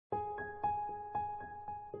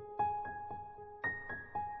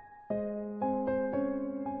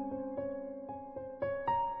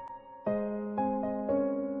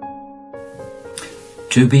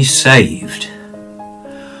To be saved.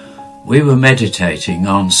 We were meditating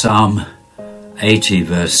on Psalm 80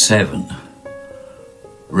 verse 7.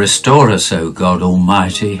 Restore us, O God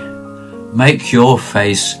Almighty, make your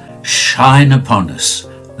face shine upon us,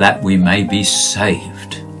 that we may be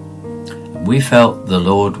saved. We felt the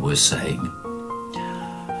Lord was saying,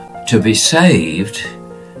 to be saved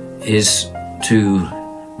is to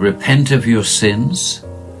repent of your sins,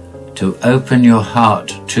 to open your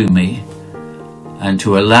heart to me, and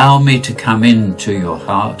to allow me to come into your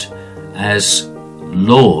heart as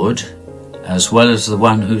Lord, as well as the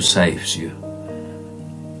one who saves you.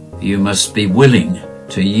 You must be willing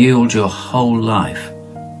to yield your whole life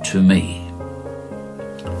to me.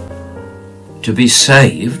 To be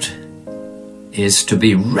saved is to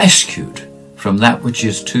be rescued from that which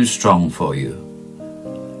is too strong for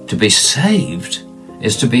you. To be saved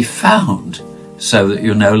is to be found so that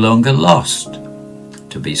you're no longer lost.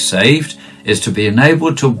 To be saved is to be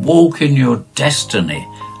enabled to walk in your destiny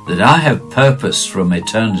that I have purposed from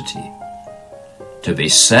eternity. To be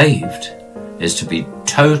saved is to be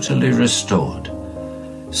totally restored,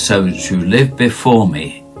 so that you live before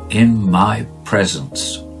me in my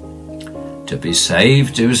presence. To be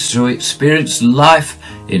saved is to experience life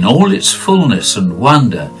in all its fullness and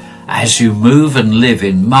wonder as you move and live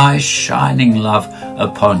in my shining love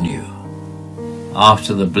upon you.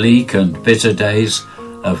 After the bleak and bitter days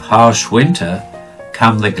of harsh winter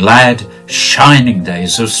come the glad, shining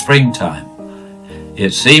days of springtime.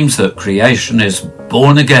 It seems that creation is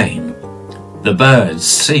born again. The birds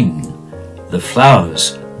sing, the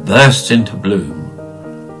flowers burst into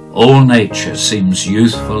bloom. All nature seems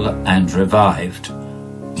youthful and revived.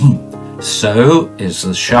 So is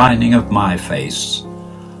the shining of my face.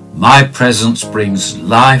 My presence brings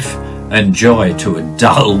life and joy to a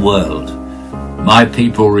dull world. My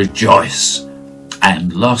people rejoice,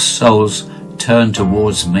 and lost souls turn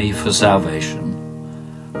towards me for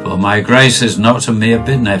salvation. For my grace is not a mere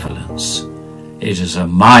benevolence. It is a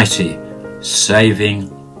mighty,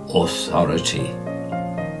 saving authority.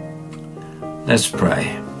 Let's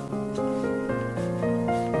pray.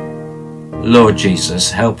 Lord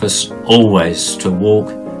Jesus, help us always to walk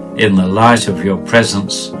in the light of your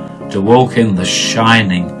presence, to walk in the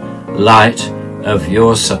shining light of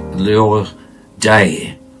your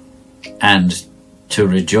day, and to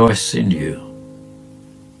rejoice in you.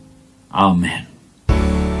 Amen.